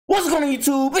What's going on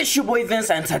YouTube? It's your boy Vince,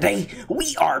 and today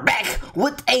we are back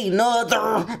with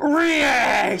another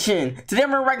reaction. Today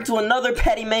I'm reacting to another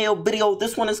Patty Mayo video.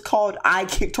 This one is called I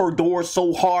Kicked Her Door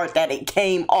So Hard That It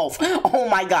Came Off. Oh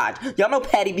my god. Y'all know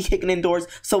Patty be kicking in doors,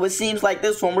 so it seems like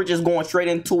this one we're just going straight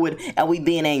into it and we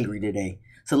being angry today.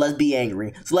 So let's be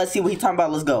angry. So let's see what he's talking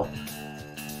about. Let's go.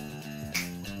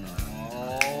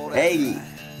 Hey.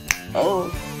 Oh.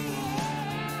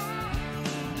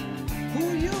 Who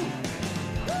are you?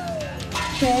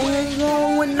 Ain't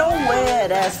going nowhere,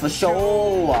 that's for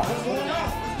sure.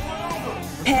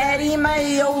 Patty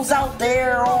Mayo's out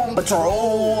there on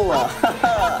patrol.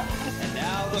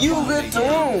 You get to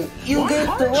run, you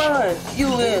get to run, you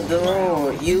get to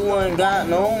run. You ain't got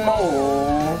no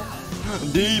more.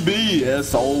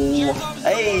 DBSO.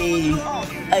 Hey,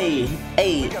 hey,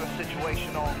 hey. We got a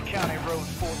situation on County Road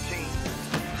 14.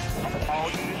 All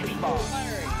units respond.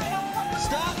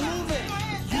 Stop moving.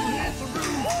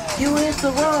 You hit the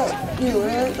room. You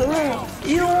hit the room.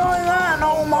 You ain't got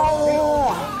no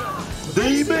more.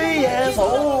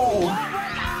 DBSO.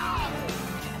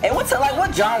 Hey, what's it like?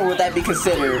 What genre would that be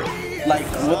considered? Like,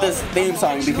 would this theme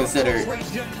song be considered?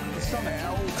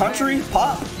 Country?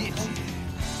 Pop?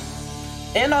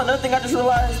 And another thing I just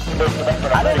realized,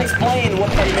 I didn't explain what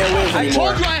Patty Mayo is anymore.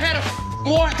 I told you I had a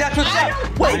warrant. That's what's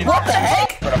up. Wait, what the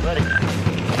heck?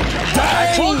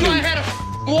 I told you I had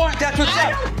a warrant. That's what's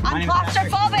up. I'm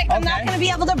claustrophobic. I'm not going to be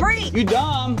able to breathe. You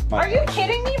dumb. Are you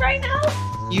kidding me right now?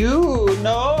 You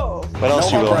know. What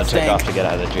else No you more willing to take breath off to get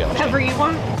out of the jail? Whatever you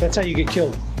want. That's how you get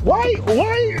killed. Why?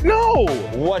 No!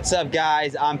 What's up,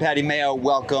 guys? I'm Patty Mayo.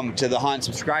 Welcome to The Hunt.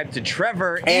 Subscribe to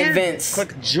Trevor And Vince.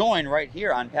 Click join right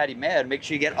here on Patty Mayo. Make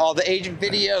sure you get all the agent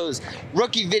videos,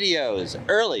 rookie videos,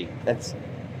 early. Does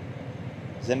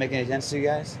that make any sense to you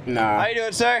guys? Nah. How you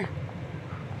doing, sir?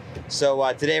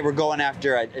 So today we're going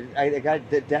after I got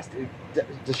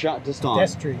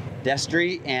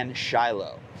Destry and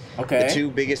Shiloh. Okay. The two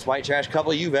biggest white trash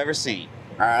couple you've ever seen.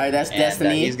 All right, that's And,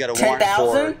 Destiny. he's got a warrant for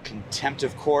 10,000? contempt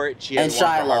of court. She has And a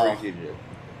warrant for Shiloh. harboring a fugitive.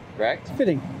 Correct?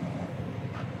 Fitting.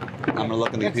 I'm gonna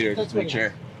look on the computer just to make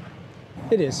sure.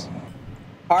 It is.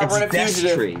 Harboring a It's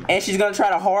fugitive. Destry. And she's gonna try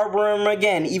to harbor him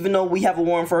again, even though we have a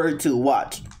warrant for her too.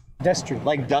 Watch. Destry.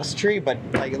 Like Dustry, but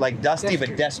like Dusty, but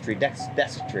Destry.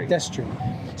 Destry. Destry.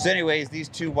 So anyways, these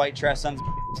two white trash sons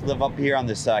live up here on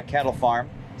this cattle farm.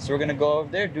 So we're gonna go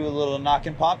over there, do a little knock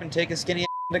and pop, and take a skinny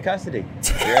into custody.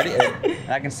 You ready?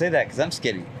 And I can say that because I'm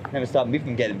skinny. Never stop me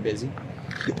from getting busy.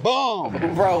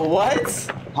 Boom! Bro, what?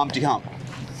 Humpty Hump.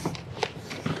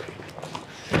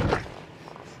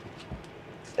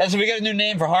 That's we got a new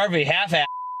name for Harvey, half-ass.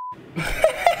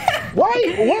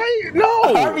 Why?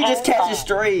 No! Harvey just catches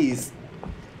strays.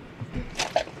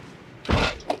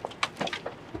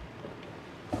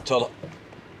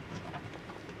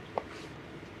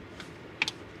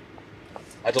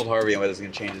 I told Harvey I was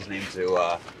gonna change his name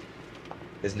to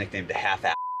his nickname to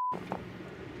half-ass.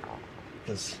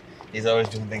 Because he's always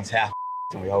doing things half,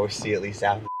 and we always see at least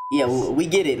half. Yeah, we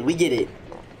get it. We get it.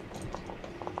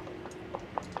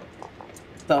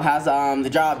 So how's the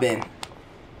job been?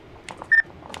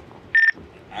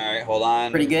 All right, hold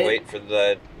on. Pretty good? Wait for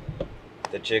the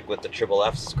chick with the triple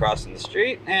F's crossing the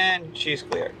street, and she's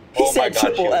clear. He Oh my said God, she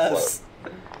triple will F's.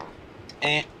 float.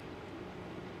 And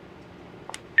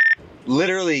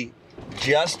literally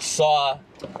just saw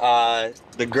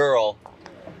the girl,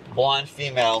 blonde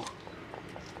female,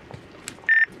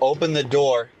 open the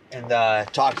door and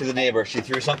talk to the neighbor. She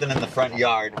threw something in the front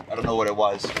yard. I don't know what it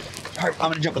was. All right,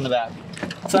 I'm gonna jump in the back.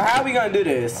 So how are we gonna do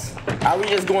this? Are we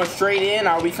just going straight in?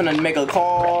 Are we finna make a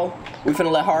call? We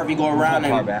finna let Harvey go around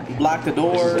Far and back. block the This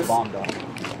doors? is a bomb dog.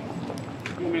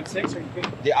 You mean 6 or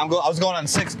Yeah, I was going on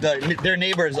 6. Their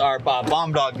neighbors are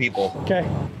bomb dog people. Okay.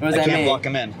 What does I that can't mean? block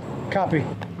them in. Copy.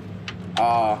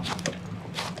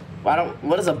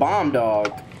 What is a bomb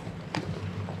dog?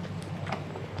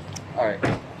 All right.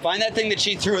 Find that thing that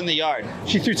she threw in the yard.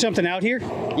 She threw something out here?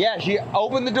 Yeah, she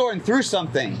opened the door and threw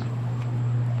something.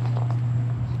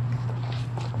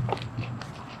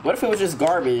 What if it was just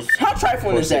garbage? How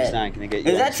trifling is that? 469, can I get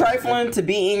you Is that on trifling to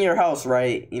be in your house,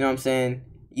 right? You know what I'm saying?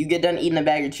 You get done eating a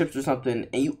bag of chips or something,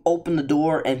 and you open the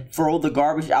door and throw the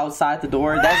garbage outside the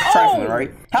door. That's trifling,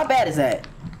 right? How bad is that?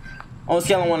 On a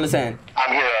scale of 1 to 10.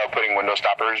 I'm here putting window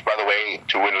stoppers. By the way,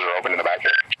 2 windows are open in the back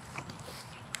here.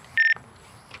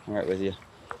 All right, with you.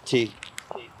 T,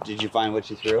 did you find what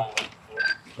she threw?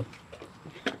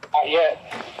 Not yet.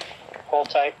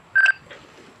 Hold tight.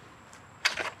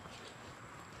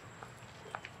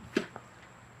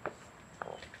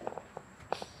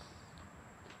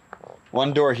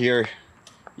 One door here,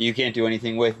 you can't do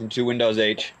anything with, and 2 windows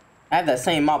H. I have that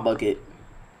same mop bucket.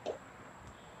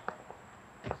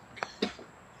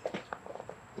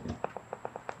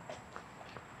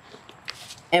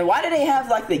 And why do they have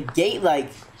like the gate like?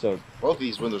 So both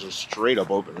these windows are straight up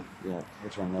open. yeah,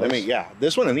 which one? I mean, yeah,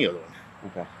 this one and the other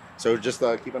one. Okay. So just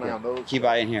keep an eye on those. Keep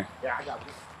eye in here. Yeah, I got it.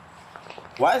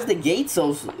 Why is the gate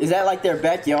so? Is that like their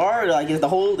backyard? Like, is the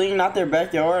whole thing not their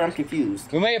backyard? I'm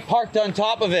confused. We may have parked on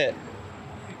top of it.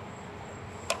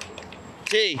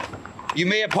 T, you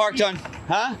may have parked on,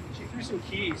 huh? She threw some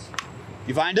keys.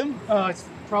 You find them? It's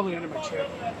probably under my chair.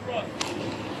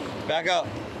 Back up.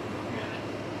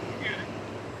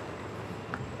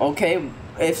 Okay,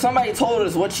 if somebody told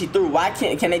us what she threw, why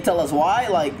can they tell us why?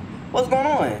 Like, what's going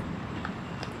on?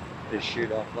 They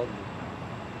sheared off luggage.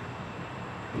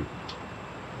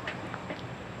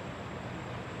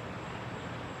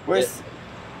 Where's?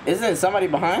 Isn't somebody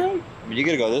behind him? I mean, you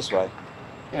gotta go this way.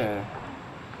 Yeah.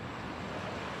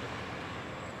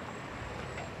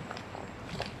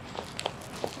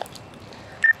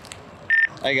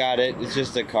 I got it. It's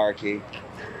just a car key.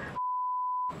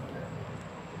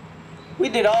 We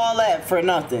did all that for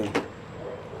nothing.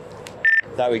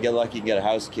 Thought we'd get lucky and get a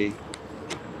house key.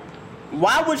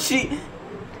 Why would she?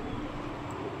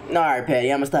 No, alright,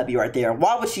 Patty, I'm gonna stop you right there.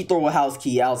 Why would she throw a house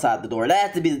key outside the door? That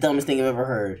has to be the dumbest thing I've ever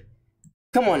heard.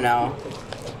 Come on now.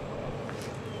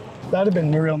 That'd have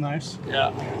been real nice. Yeah.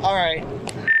 All right.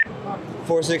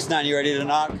 469, you ready to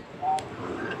knock?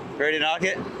 Ready to knock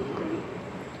it?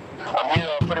 I'm here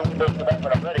putting windows in the back,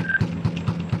 but I'm ready.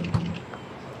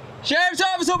 Sheriff's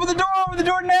office, open the door! Open the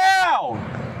door now!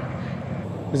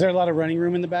 Is there a lot of running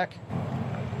room in the back?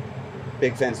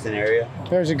 Big fenced-in area.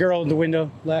 There's a girl in the window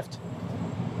left.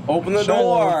 Open the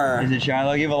Shiloh. door. Is it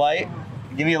Shiloh? Give a light.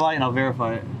 Give me a light and I'll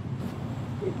verify it.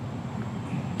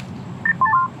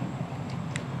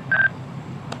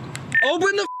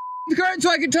 Open the curtain so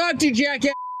I can talk to you,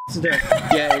 jackass.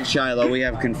 Yeah, it's Shiloh. We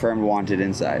have confirmed wanted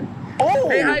inside. Oh.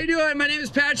 Hey, how you doing? My name is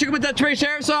Patrick. I'm at the Trey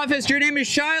Sheriff's Office. Your name is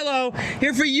Shiloh.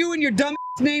 Here for you and your dumb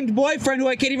named boyfriend who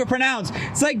I can't even pronounce.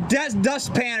 It's like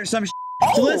Dustpan or some shit.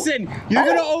 So listen, you're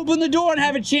gonna open the door and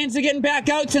have a chance of getting back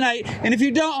out tonight. And if you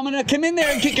don't, I'm gonna come in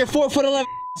there and kick your 4'11".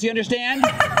 You understand?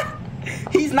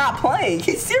 He's not playing.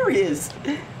 He's serious.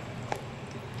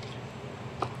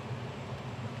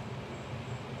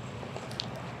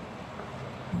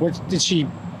 What did she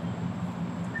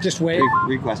just wait?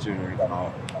 Requested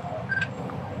her.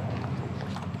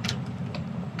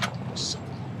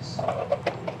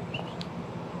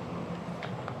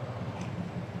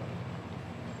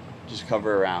 Just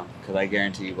cover around, because I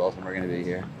guarantee you both of them are going to be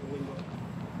here.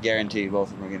 Guarantee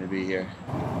both of them are going to be here.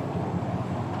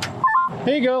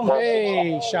 Here you go.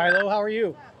 Hey, Shiloh, how are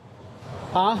you?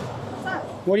 Huh?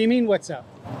 What do you mean, what's up?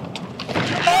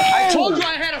 I told you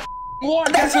I had a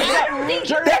warrant.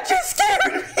 That just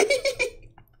scared me.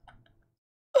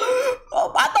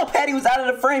 Oh, I thought Patty was out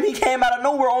of the frame. He came out of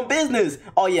nowhere on business.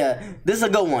 Oh yeah, this is a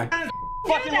good one.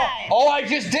 Oh, I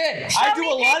just did. I do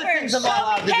a lot of things I'm not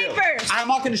allowed to do. Papers. I'm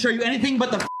not going to show you anything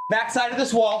but the backside of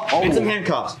this wall and some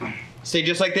handcuffs. Stay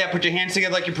just like that. Put your hands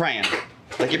together like you're praying.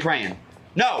 Like you're praying.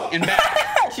 No, in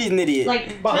back. She's an idiot.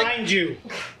 Like, Behind you.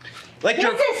 Like this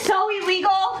you're. is so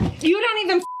illegal. You don't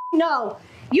even know.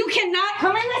 You cannot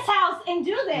come in this house and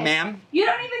do this. Ma'am? You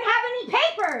don't even have any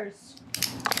papers.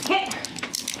 Okay.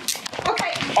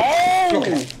 Oh.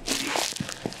 Okay.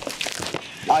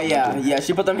 Oh yeah.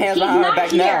 She put them hands He's behind her not back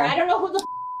here. now. I don't know who the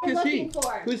you're Who's he? looking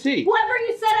for. Who's he? Whoever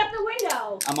you set up the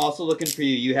window. I'm also looking for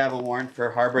you. You have a warrant for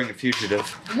harboring a fugitive.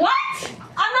 What?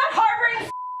 I'm not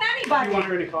harboring anybody. You want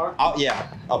her in a car?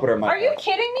 Yeah, I'll put her in my Are you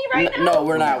kidding me right now? No,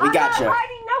 we're not. We I'm gotcha. not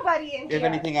hiding nobody in You here. have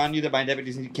anything on you that my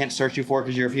deputies can't search you for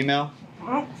because you're a female?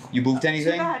 Oh, You boofed too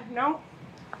anything? bad. No.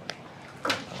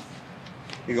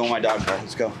 You go in my dog car.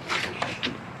 Let's go.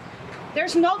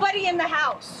 There's nobody in the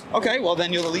house. Okay, well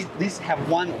then you'll at least have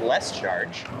one less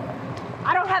charge.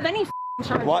 I don't have any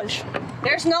charges. What?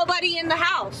 There's nobody in the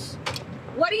house.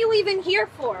 What are you even here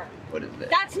for? What is it?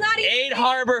 That's not even Aid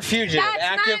harbor fugitive. That's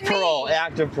Active not parole. me.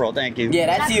 Active parole. Thank you. Yeah,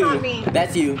 that's That's you. not me.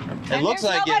 That's you. It And looks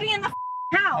there's like nobody it. in the Have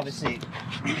a house. seat.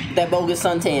 That bogus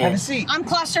Have a suntan. seat. I'm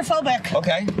claustrophobic.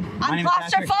 Okay. My I'm name is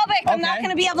Patrick. claustrophobic. I'm not Okay. going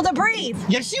to be able to breathe.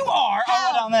 Yes, you are. I'll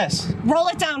How? let on this. Roll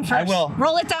it down first. I will.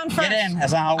 Roll it down first. Get in.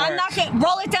 That's not how it I'm not works. going to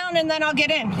roll it down and then I'll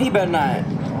get in. He better not.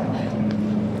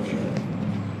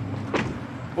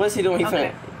 What is he doing? He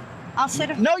Okay. finna. I'll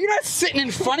sit. No, you're not sitting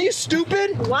in front of you,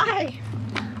 stupid. Why?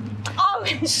 Oh,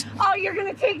 you're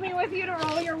going to take me with you to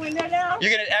roll your window down?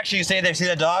 You're gonna actually stay there. See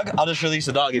that dog? I'll just release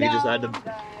the dog if you No, decide to. I'm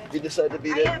good. If you decide to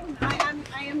beat I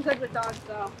am good with dogs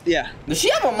though. Yeah. Does she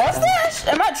have a mustache?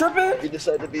 Am I tripping? You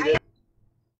decide to beat it.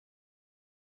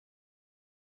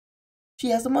 She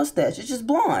has a mustache. It's just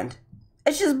blonde.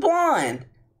 It's just blonde.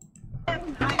 I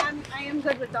am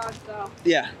good with dogs though.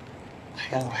 Yeah.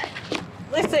 By the way.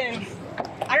 Listen,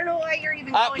 I don't know why you're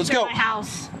even going let's to go. my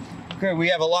house. Okay, we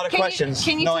have a lot of questions.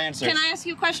 No answers. Can I ask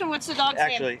you a question? What's the dog's name?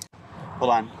 Actually,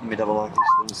 hold on. Let me double lock these.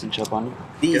 Let me cinch up on them.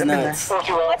 These nuts.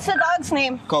 What's the dog's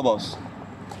name? Kobos.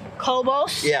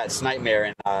 Kobos? Yeah, it's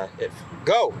Nightmare. And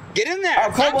go. Get in there. Oh,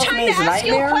 I'm Kobos trying means to ask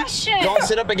you a nightmare? question. Don't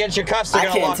sit up against your cuffs. They're I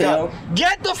gonna can't lock tell. up.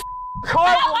 Get the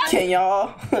car. Can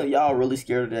y'all? Y'all really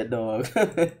scared of that dog.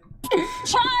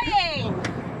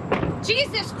 Trying.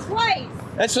 Jesus Christ.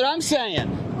 That's what I'm saying.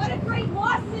 What a great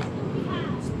law system we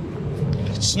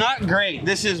have. It's not great.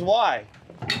 This is why.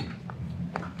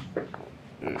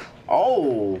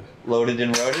 Oh. Loaded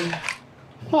and loaded.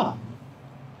 Huh.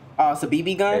 Oh, it's a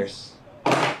BB gun? There's.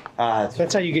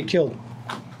 That's how you get killed.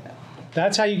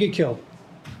 That's how you get killed.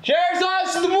 Sheriff's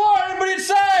Office in the morning. Everybody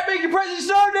inside. Make your presence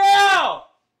known now.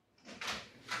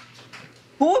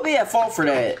 Who would be at fault for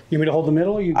that? You want me to hold the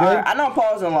middle? You good? I know I'm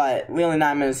pausing a lot. We only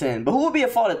 9 minutes in. But who would be at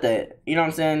fault at that? You know what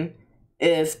I'm saying?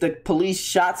 If the police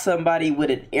shot somebody with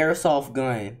an airsoft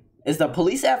gun, is the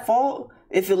police at fault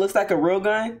if it looks like a real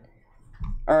gun?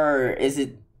 Or is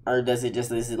it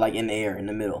like in the air, in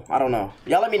the middle? I don't know.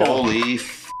 Y'all let me know. Holy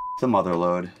the mother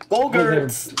load.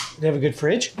 Go-gurts. They have a good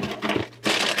fridge?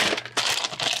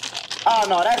 Oh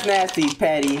no, that's nasty,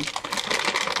 Patty.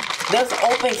 There's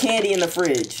open candy in the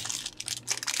fridge.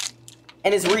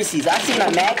 And it's Reese's. I've seen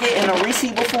a maggot and a Reese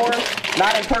before.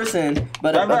 Not in person,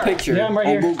 but a picture Yeah, I'm right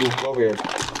on here. Google. Over here.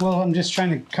 Well, I'm just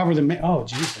trying to cover the... Oh,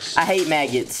 Jesus. I hate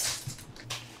maggots.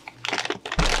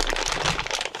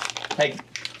 Hey,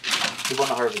 we're going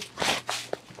to Harvey.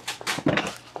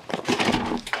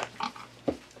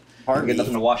 Harvey. Get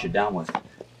nothing to wash it down with.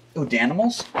 Oh,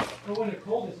 Danimals? But when it's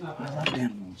cold, it's not I love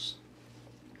Danimals.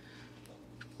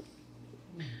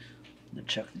 I'm gonna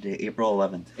check the date. April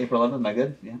 11th. April 11th, am I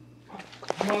good? Yeah.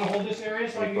 You want to hold this area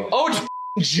so I can... Oh,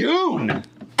 it's June!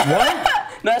 What?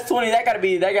 No, that's 20. That gotta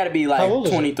be like How old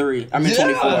is it? 23. I mean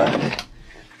 24.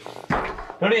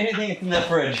 Don't eat anything from that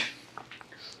fridge.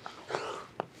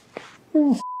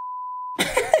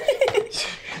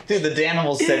 Dude, the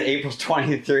Danimals said April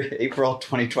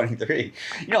 2023.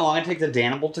 You know how long it takes a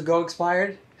Danimal to go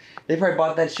expired? They probably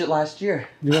bought that shit last year.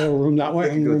 You want to room that way?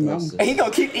 Good Room that goodness. one? He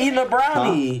gonna keep eating a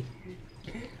brownie.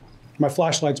 My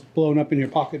flashlight's blowing up in your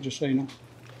pocket, just so you know.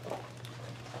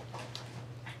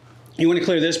 You want to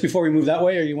clear this before we move that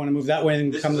way, or you want to move that way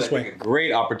and come is, this I way? think, a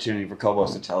great opportunity for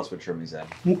Kobos to tell us what room he's at.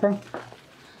 Okay.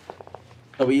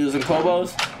 Are we using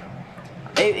Kobos?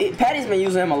 Patty's been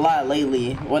using him a lot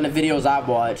lately. One of the videos I've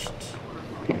watched.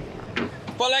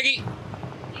 Polegi!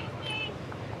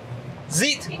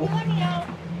 Zit!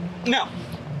 No!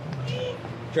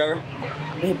 Trevor?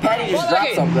 Hey, Patty just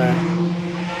dropped something.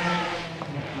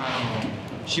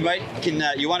 She might.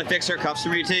 You want to fix her cuffs for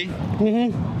me, T?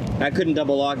 Mm-hmm. I couldn't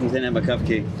double lock and didn't have a cuff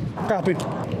key. Copy.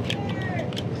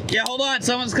 Yeah, hold on.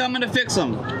 Someone's coming to fix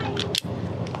them.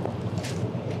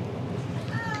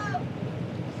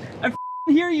 I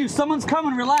hear you. Someone's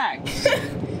coming. Relax.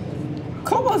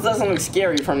 Kobos doesn't look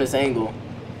scary from this angle.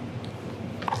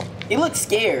 He looks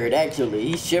scared, actually.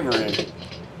 He's shivering.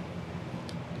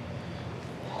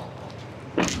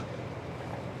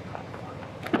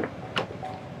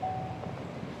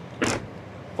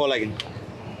 Four-legged.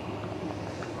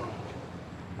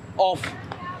 Off.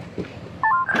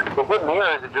 But what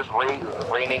mirror is it just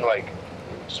raining like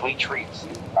sweet treats?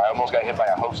 I almost got hit by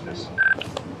a hostess.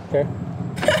 Okay.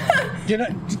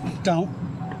 Don't.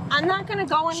 I'm not gonna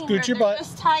go anywhere. Scoot your They're butt.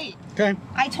 just tight. Okay.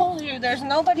 I told you, there's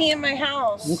nobody in my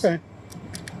house. Okay.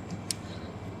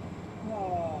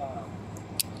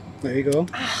 There you go.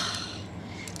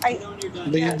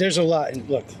 There's a lot.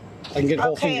 Look, I can get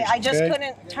whole Okay, fingers. I just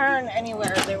couldn't turn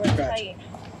anywhere. They were tight.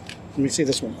 Let me see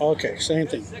this one. Okay, same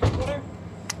thing.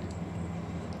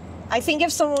 I think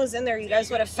if someone was in there, you guys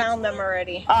would have found them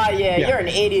already. Ah, yeah, you're an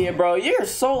idiot, bro. You're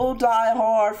so die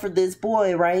hard for this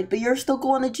boy, right? But you're still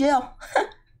going to jail. I'm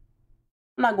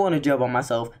not going to jail by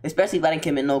myself, especially if I didn't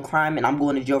commit no crime and I'm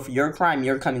going to jail for your crime.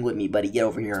 You're coming with me, buddy. Get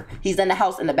over here. He's in the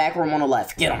house in the back room on the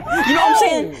left. Get him. You know what I'm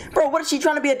saying? Bro, what is she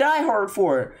trying to be a diehard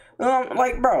for?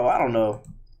 Like, bro, I don't know.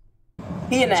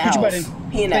 He in that house.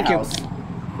 He in that house.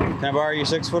 Can I borrow your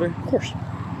 6-footer? Of course.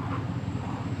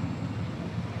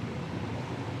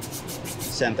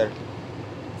 Center.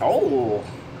 Oh.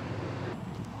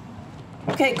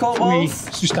 Okay, Me, Kobos.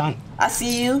 Sustan. I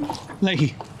see you.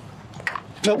 Leahy.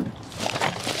 Nope.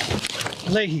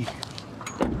 Leahy.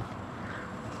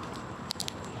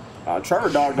 Trevor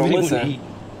dog don't Anyone to listen. eat.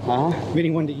 Huh?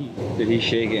 Anyone to eat. Dude, he's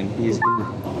shaking. He's.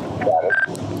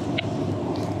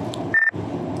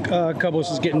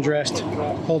 Kobos is getting dressed.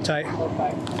 Hold tight.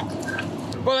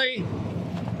 Bully.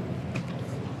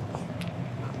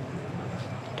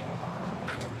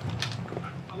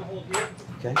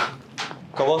 Okay.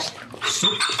 Cobos.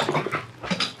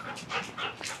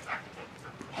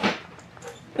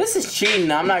 This is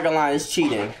cheating. I'm not gonna lie, it's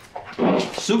cheating.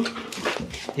 Soup.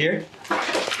 Here.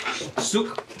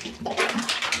 Soup.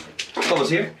 Cobos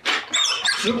here.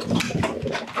 Soup.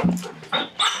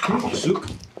 Soup.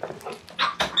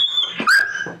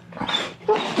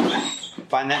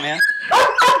 Find that man.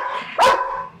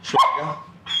 Swagger.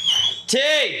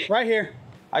 T! Right here.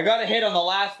 I got a hit on the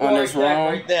last On floor this exec room?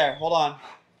 right there. Hold on.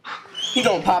 He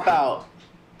gonna pop out.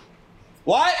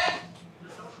 What?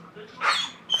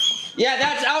 Yeah,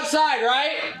 that's outside,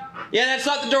 right? Yeah, that's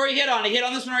not the door he hit on. He hit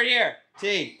on this one right here.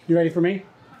 T. You ready for me?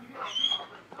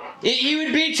 He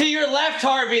would be to your left,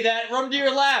 Harvey. That room to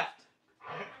your left.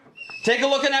 Take a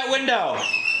look in that window.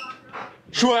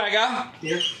 Swagger.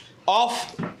 Here.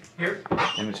 Off. Here.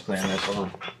 Let me just clear this. Hold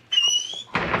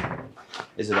on.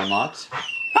 Is it unlocked?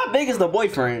 How big is the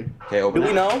boyfriend? Okay, open Do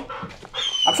we it. know?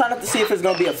 I'm trying not to see if it's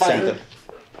gonna be a fight. Center.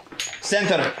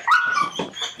 Center.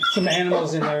 Some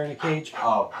animals in there in a cage.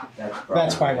 Oh,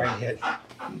 That's probably where he hit.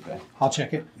 Okay. I'll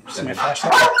check it. See my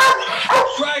flashlight.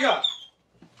 Swagger.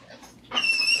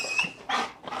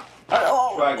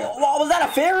 Swagger. Was that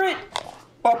a ferret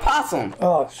or a possum?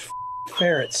 Oh,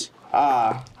 ferrets. It's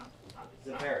a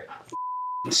ferret.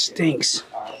 It stinks.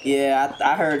 Yeah,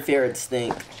 I heard ferrets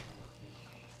stink.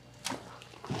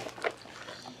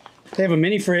 They have a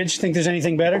mini fridge. Think there's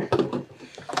anything better?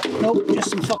 Nope, just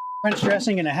some fucking French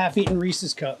dressing and a half-eaten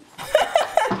Reese's cup.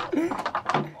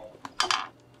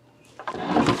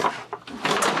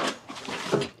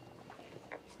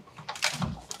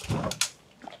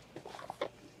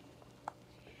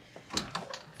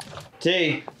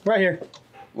 T. Right here.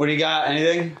 What do you got?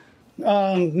 Anything?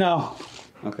 No.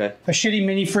 Okay. A shitty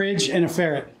mini fridge and a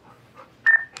ferret.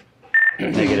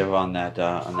 Negative on that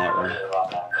room.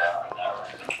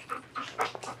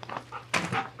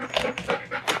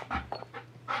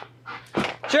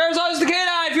 Sheriff's Office to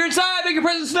K9. If you're inside, make your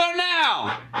presence known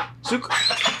now.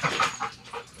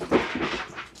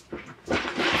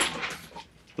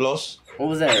 Los. What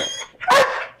was that?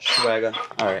 Swagger.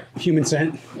 All right. Human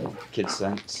scent. Kid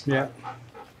sense. Yeah.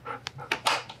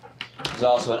 There's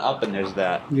also an up and there's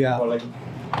that. Yeah.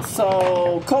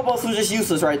 So Kobos was just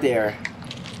useless right there.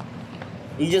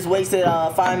 You just wasted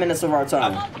 5 minutes of our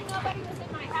time. Nobody was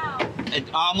in my house.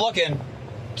 I'm looking.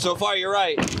 So far, you're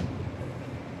right.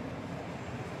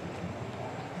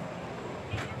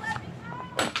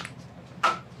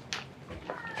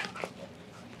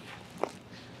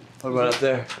 What about up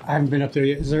there? I haven't been up there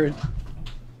yet. Is there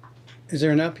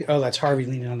an up? Oh, that's Harvey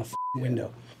leaning on the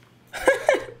window.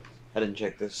 I didn't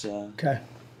check this. Okay.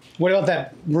 What about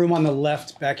that room on the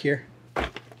left back here?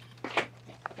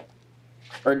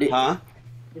 Or did, Huh?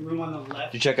 The room on the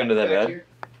left. Did you check under that back bed? here?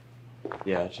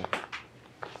 Yeah, I checked.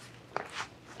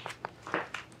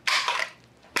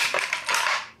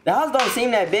 the house don't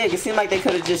seem that big. It seemed like they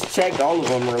could have just checked all of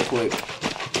them real quick.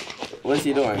 What's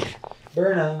he doing?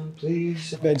 Burn them,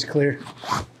 please. Bed's clear.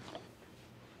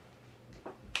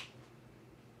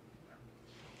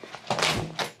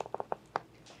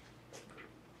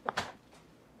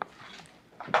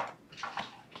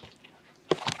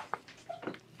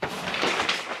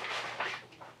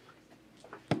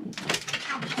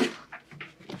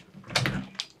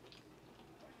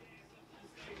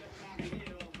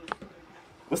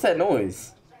 What's that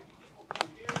noise?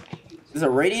 Is it a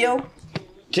radio?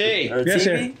 T. Or a Yes, TV?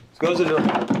 sir. Go to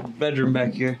the bedroom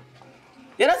back here.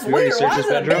 Yeah, that's You ready weird. to search Why this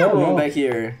is there a bedroom? bedroom Oh, no. back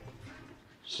here?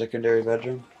 Secondary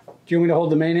bedroom. Do you want me to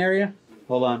hold the main area?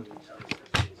 Hold on.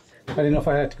 I didn't know if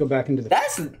I had to go back into the.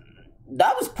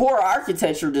 That was poor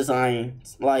architecture design.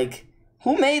 Like,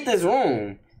 who made this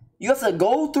room? You have to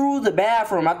go through the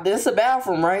bathroom. This is a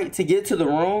bathroom, right? To get to the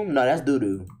room? No, that's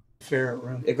doo-doo. ferret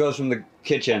room. It goes from the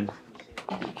kitchen.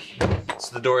 It's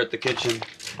the door at the kitchen.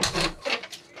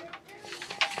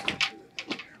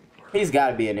 He's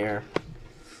gotta be in there.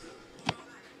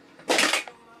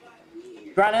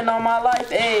 Grinding on my life,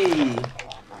 hey.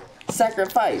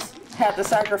 Sacrifice. Had to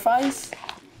sacrifice.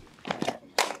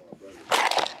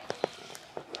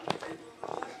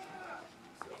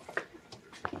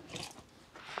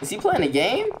 Is he playing a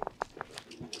game?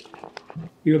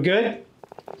 You look good?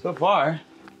 So far.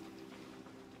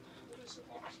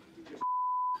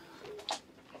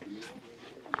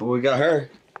 Well, we got her.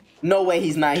 No way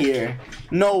he's not here.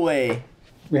 No way.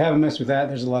 We haven't messed with that.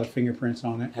 There's a lot of fingerprints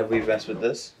on it. Have we messed with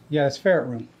this? Yeah, it's ferret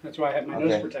room. That's why I have my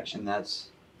nose protection. And that's.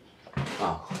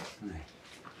 Oh. In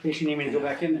case you need me to go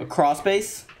back in A there. crawl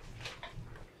space?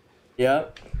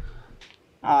 Yep.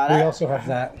 We That, also have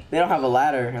that. they don't have a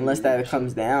ladder unless that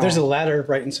comes down. There's a ladder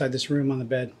right inside this room on the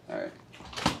bed, Alright.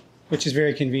 which is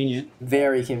very convenient.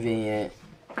 Very convenient.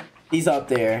 He's up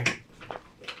there.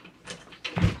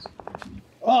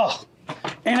 Oh,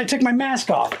 and I took my mask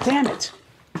off. Damn it.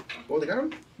 Oh, they got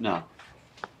him? No.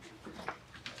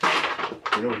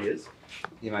 You know where he is?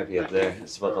 He might be up there.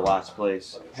 It's about the last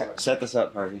place. Set this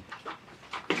up, Harvey.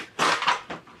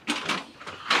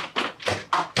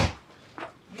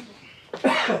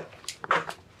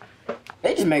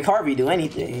 They just make Harvey do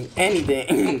anything.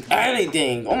 Anything.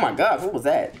 Anything. Oh my god, what was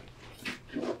that?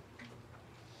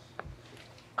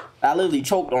 I literally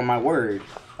choked on my word.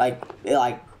 Like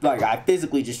I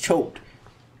physically just choked.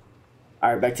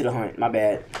 Alright, back to the hunt. My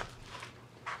bad.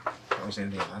 I don't see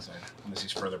anything on that side. Unless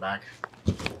he's further back.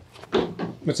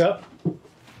 What's up?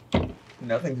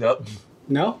 Nothing's up.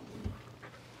 No?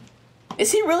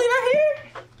 Is he really not here?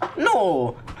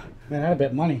 No. Man, I'd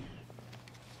bet money.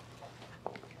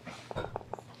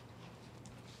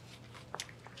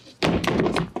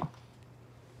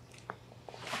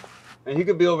 And he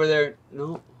could be over there.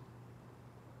 No.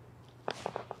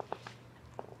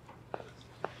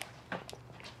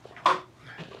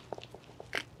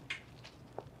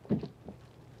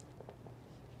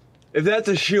 If that's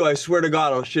a shoe, I swear to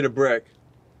God, I'll shit a brick.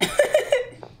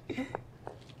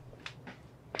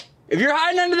 If you're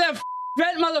hiding under that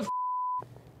vent, mother,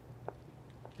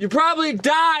 you probably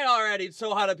died already. It's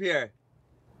so hot up here.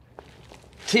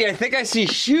 T, I think I see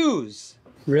shoes.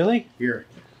 Really? Here.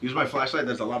 Use my flashlight.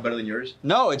 That's a lot better than yours.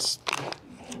 No, it's...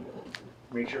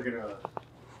 Make sure you're gonna...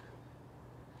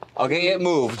 Okay, it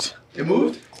moved. It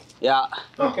moved? Yeah.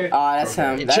 Okay. Oh, that's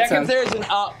him. That's Check him. if there's an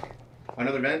up.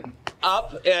 Another vent?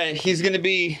 Up. He's gonna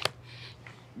be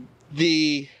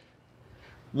the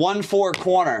 1-4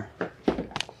 corner.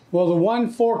 Well, the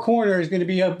 1-4 corner is going to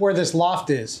be up where this loft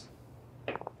is.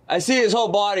 I see his whole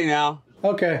body now.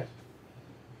 Okay.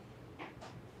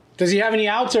 Does he have any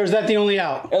outs, or is that the only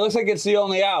out? It looks like it's the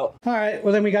only out. All right,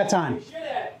 well then we got time.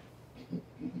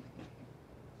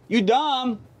 You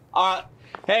dumb.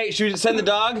 Hey, should we send the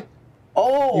dog?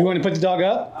 Oh. You want to put the dog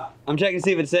up? I'm checking to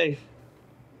see if it's safe.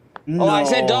 No. Oh, I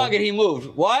said dog and he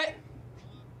moved. What?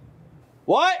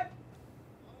 What?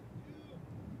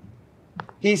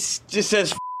 He just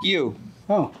says F you.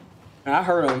 Oh. I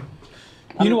heard him.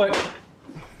 You know what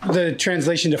the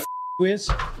translation to is?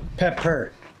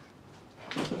 Pepper.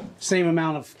 Same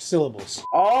amount of syllables.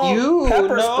 Oh, You,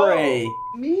 pepper no. spray.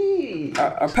 Me.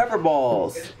 Or pepper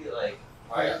balls.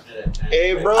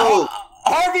 Hey, bro.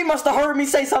 Harvey must have heard me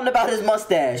say something about his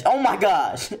mustache. Oh my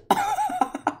gosh. Dude,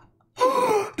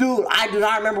 I do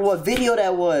not remember what video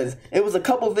that was. It was a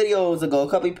couple videos ago,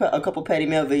 a couple petty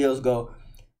mail videos ago.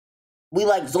 We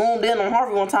like zoomed in on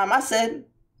Harvey one time. I said,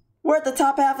 where'd the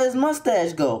top half of his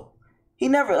mustache go? He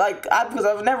never, because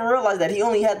I've never realized that he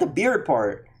only had the beard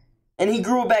part. And he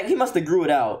grew it back. He must have grew it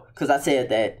out, because I said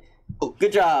that.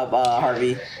 Good job,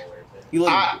 Harvey. You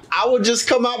look... I would just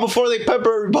come out before they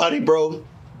pepper everybody, bro.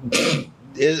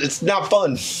 It's not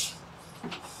fun.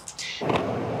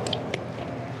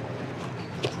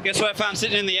 Guess what I found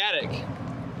sitting in the attic?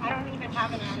 I don't even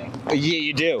have an attic. Yeah,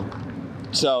 you do.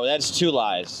 So that's 2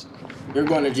 lies. You're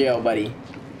going to jail, buddy.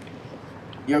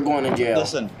 You're going to jail.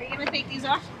 Listen. Are you gonna take these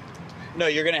off? No,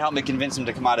 you're gonna help me convince him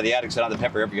to come out of the attic so I don't have to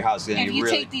pepper up your house. If you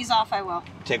really... take these off, I will.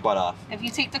 Take what off? If you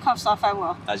take the cuffs off, I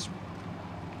will.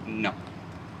 No.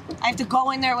 I have to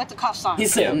go in there with the cuffs on. He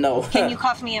said no. Can you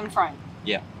cuff me in front?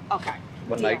 Yeah. Okay.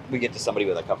 When we get to somebody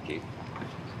with a cup key.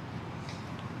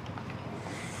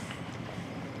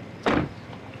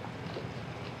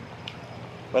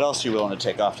 What else are you willing to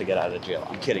take off to get out of jail?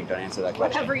 I'm kidding. Don't answer that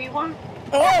question. Whatever you want.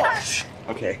 Oh!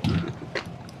 Okay.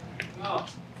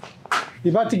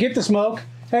 You about to get the smoke?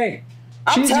 Hey,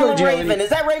 I'm she's telling going to jail. Raven. Is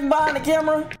that Raven behind the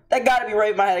camera? That gotta be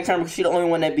Raven behind the camera because she's the only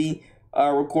one that be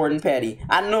recording Patty.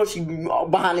 I know she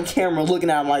behind the camera looking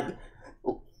at him like,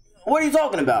 what are you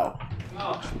talking about?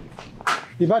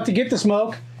 You about to get the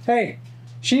smoke? Hey,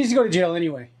 she needs to go to jail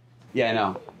anyway. Yeah, I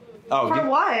know. Oh, For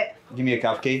what? give me a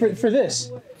cup key. For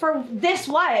this. For this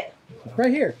what?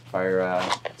 Right here. Fire,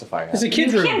 it's a fire It's a hazard.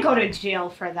 kid's You room. can't go to jail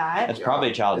for that. That's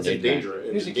probably a child It's a endangerment.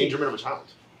 danger. It's a endangerment of a child.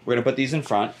 We're gonna put these in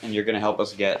front, and you're gonna help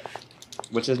us get,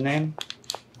 what's his name?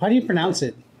 How do you pronounce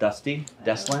it? Dusty?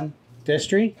 Deslin?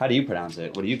 Destry? How do you pronounce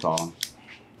it? What do you call him?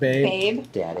 Babe. Babe.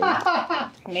 Daddy.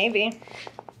 Maybe.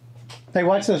 Hey,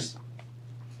 watch this.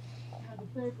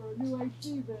 For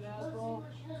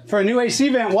a new AC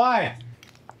vent, why?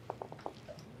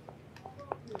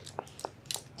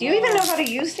 Do you even know how to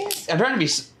use these? I'm trying to be.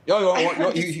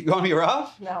 Oh, you want me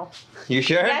rough? No. You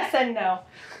sure? Yes and no.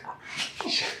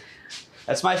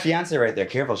 That's my fiance right there.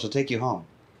 Careful, she'll take you home.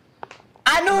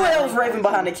 I knew it was Raven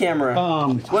behind the camera.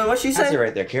 What she Fiance say?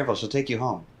 right there. Careful, she'll take you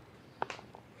home.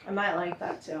 I might like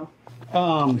that too.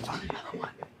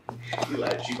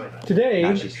 Today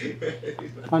Now she's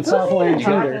on Southland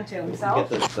Tinder. Talking to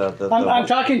himself. get I'm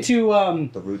talking to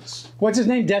the roots. what's his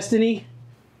name? Destiny?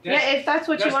 Yeah, if that's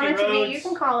what you Dusty want it to be, Rhodes. you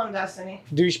can call him Destiny.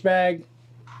 Douchebag.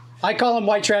 I call him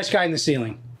white trash guy in the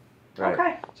ceiling. Right.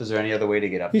 Okay. So is there any other way to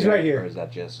get up He's there? right here. Or is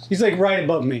that just He's like right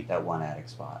above me. that one attic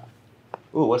spot?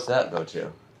 Ooh, what's that go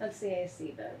to? That's the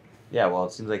AC vent. Yeah, well,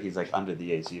 it seems like he's like under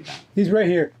the AC vent. He's right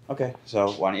here. Okay,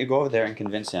 so why don't you go over there and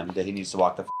convince him that he needs to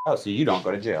walk the out so you don't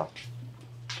go to jail?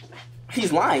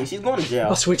 He's lying. She's going to jail.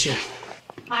 I'll switch you.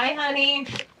 Hi, honey.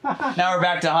 Now we're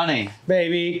back to honey.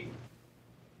 Baby.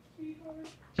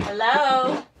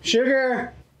 Hello.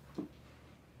 Sugar.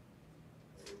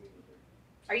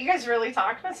 Are you guys really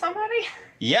talking to somebody?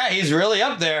 Yeah, he's really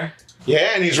up there.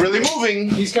 Yeah, and he's really moving.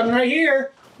 He's coming right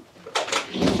here.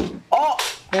 Oh,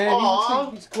 And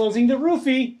Aw. he's closing the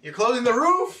roofie. You're closing the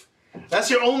roof? That's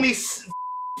your only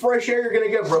fresh air you're gonna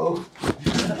get, bro.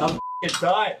 It's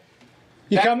tight.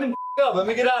 You coming? Up, let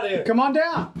me get out of here. Come on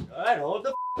down. All right, hold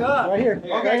the up. Right here. Okay,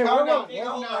 Right calm here. down.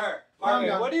 Calm down. Calm Okay,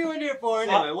 down. what are you in here for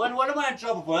anyway? What am I in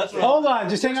trouble for? That's what Hold on.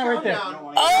 Just hang out right there.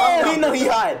 oh, he know he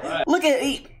hot. Look at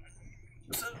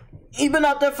he been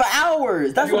out there for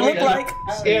hours. That's what it looked like.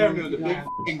 Scare me with the big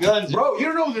fucking guns. Bro, you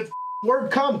don't know the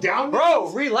word calm down? Bro,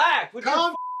 relax. What's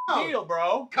Calm your down. deal,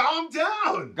 bro? Calm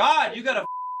down. God, you got a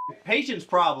patience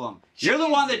problem. You're the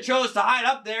one that chose to hide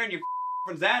up there in your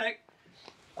friend's attic.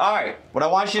 All right, what I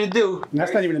want you to do, And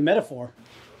that's not even a metaphor.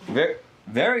 very,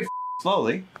 very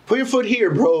slowly. Put your foot here,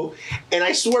 bro. And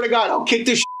I swear to God, I'll kick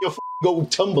this shit. You'll go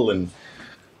tumbling.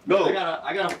 Go.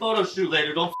 I got a photo shoot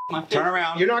later. Don't my face. Turn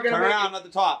around. You're not gonna turn make around at the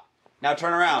top. Now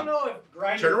turn around.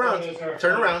 Turn around.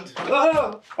 Turn around.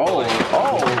 Oh.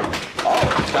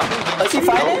 Is he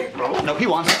fighting? No, he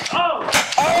wants it. Oh.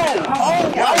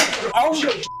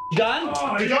 Gun?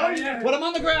 Put him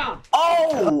on the ground.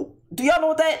 Oh. Do y'all know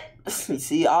what that?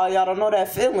 See, all y'all don't know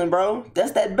that feeling, bro.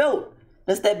 That's that belt.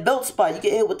 That's that belt spot. You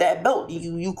get hit with that belt.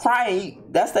 You crying.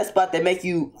 That's that spot that make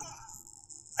you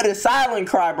the silent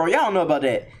cry, bro. Y'all don't know about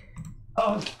that.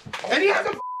 And he has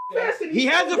a vest.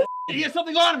 He has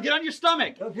something on him. Get on your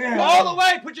stomach. Okay. All the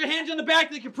way. Put your hands on the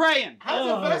back like you're praying. Has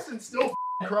a vest and still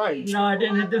crying. No, I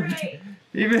didn't hit the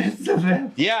even hit the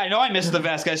vest. Yeah, I know I missed the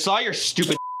vest. I saw your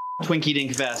stupid Twinkie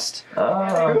Dink vest.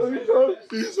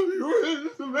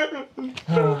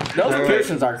 Those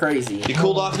piercings are crazy. You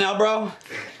cooled off now, bro?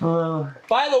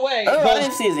 By the way, Oh, I those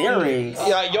didn't see his earrings.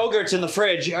 yogurts in the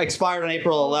fridge expired on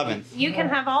April 11th. You can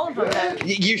have all of them then.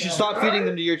 You should stop feeding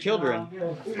them to your children.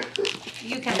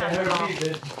 You can have them all.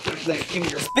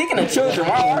 Speaking of children,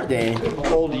 where are they?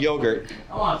 Old yogurt.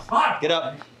 Get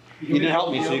up. You didn't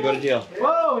help me, so you go to jail.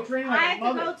 Whoa, it's raining I like a have to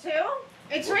mother. go too?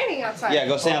 It's raining outside. Yeah,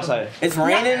 go stand outside. It's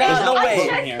raining now? No way.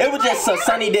 It was just a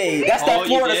sunny day. That's that you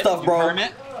Florida did? stuff, You bro. perm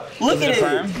it? Look Is at it it.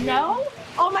 perm? No?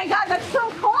 Oh my god, that's so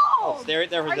cold. Stay right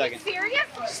there for a Are you second.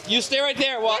 serious? You stay right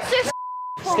there. Well, This is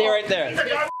stay right there.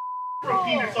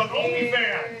 I'm so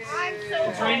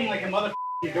It's raining like a mother.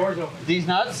 Your door's open. These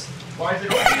nuts? Why is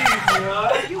it open?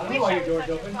 I don't know why your door's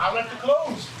open. I left it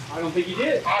closed. I don't think you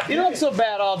did. You don't look so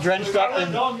bad, all drenched up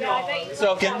and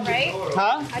soaking. right?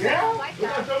 Huh? I don't like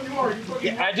that.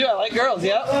 Yeah, I do. I like girls.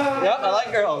 Yep. Yep. I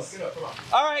like girls.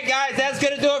 All right, guys. That's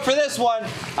gonna do it for this one.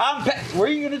 What are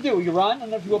you gonna do? You run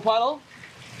and then you go puddle?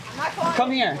 I'm not going.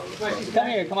 Come here. Come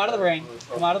here. Come out of the rain.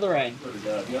 Come out of the rain.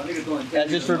 That's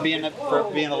just for being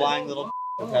a lying little.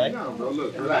 Okay.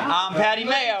 I'm Patty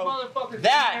Mayo.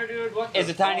 That is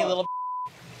a tiny little.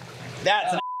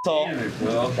 That's an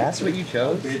asshole. That's what you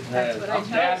chose? That's what I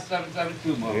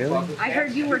chose. I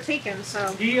heard you were taken,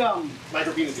 so.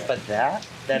 But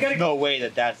that's no way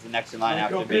that's the next in line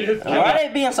after me. Why are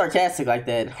they being sarcastic like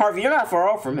that? Harvey, you're not far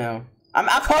off from him.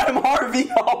 I called him Harvey.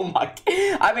 Oh my.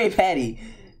 I mean Patty.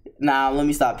 Nah, let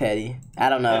me stop Patty. I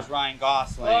don't know. There's Ryan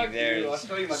Gosling.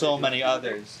 There's so many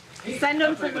others. Send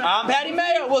them to the. I'm Patty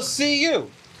Mayo. We'll see you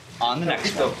on the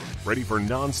next one. Ready for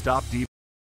non-stop deep.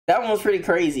 That one was pretty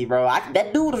crazy, bro.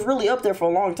 That dude was really up there for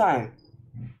a long time.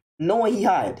 Knowing he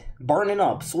hot, burning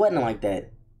up, sweating like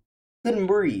that. Couldn't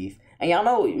breathe. And y'all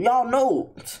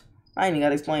know. I ain't even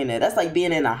gotta explain that. That's like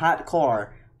being in a hot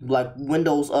car, like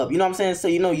windows up. You know what I'm saying? So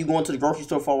you going to the grocery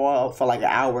store for a while, for like an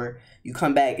hour. You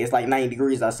come back, it's like 90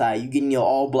 degrees outside. You get in your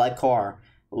all black car,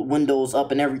 windows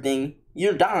up and everything.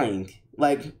 You're dying.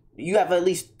 Like, you have at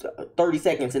least 30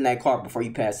 seconds in that car before you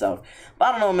pass out. But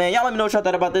I don't know, man. Y'all let me know what y'all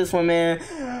thought about this one, man.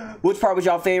 Which part was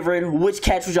y'all favorite? Which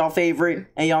catch was y'all favorite?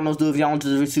 And y'all know, if y'all want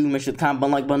to do, make sure to comment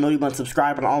button, like button, notify button,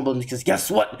 subscribe, and all buttons. Because guess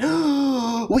what?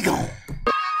 We gone.